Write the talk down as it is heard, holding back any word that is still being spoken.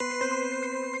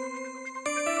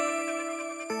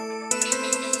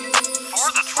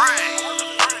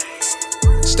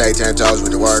Stay 10 toes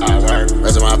with the work.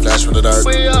 Raising my flesh from the dirt.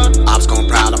 Ops gon'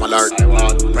 proud, I'm alert.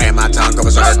 Praying my tongue go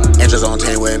berserk. Angels on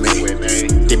team with me.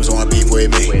 Demons want beef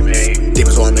with me.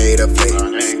 Demons want me to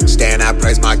flee. Stand, I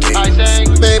praise my king.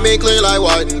 Made me clean like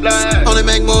white. Only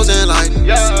make moves in light.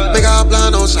 Make out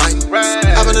blind on sight.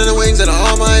 Hopping in the wings of the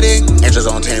Almighty. Angels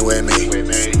on team with me.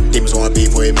 Demons want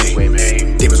beef with me.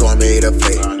 Demons want me to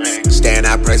flee. Stand,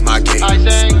 I praise my king.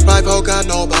 Life hope got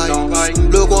no bite.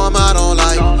 Lukewarm, I don't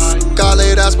like.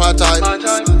 Golly, that's my type.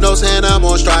 No sin, I'm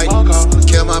on strike.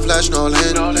 Kill my flesh, no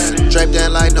lint. Draped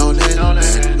in like no lint.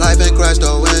 Life in Christ,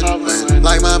 no win.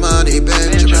 Like my money,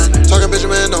 Benjamin. Talking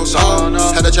Benjamin, no song.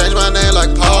 Had to change my name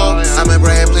like Paul. I'm in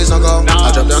bread, please don't go.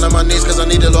 I drop down on my knees cause I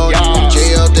need the Lord.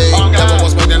 GLD, devil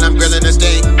was smoking, I'm grilling this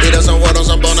thing. Eat up some word on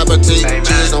some bon appetit.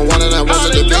 Jesus don't want it, I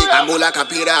want to defeat. I move like a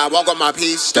Peter, I walk on my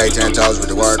peace. Stay 10 toes with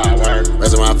the work.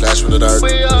 Raising my flesh from the dirt.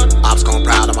 Ops gon'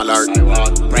 proud, I'm alert.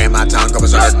 Praying my tongue go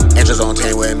berserk. Angels on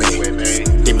team with me.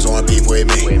 Demons want beef with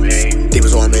me.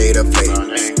 Demons want me to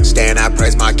flee. Stand, I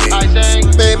praise my king.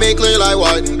 Made me clean like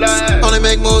white. Only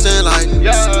make moves in light.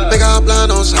 Make out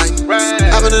blind on sight.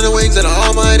 Hopping in the wings of the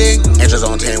Almighty. Angels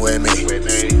on team with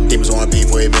me. Demons want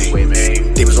beef with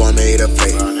me. Demons want me to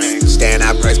flee. Stand,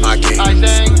 I praise my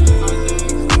king.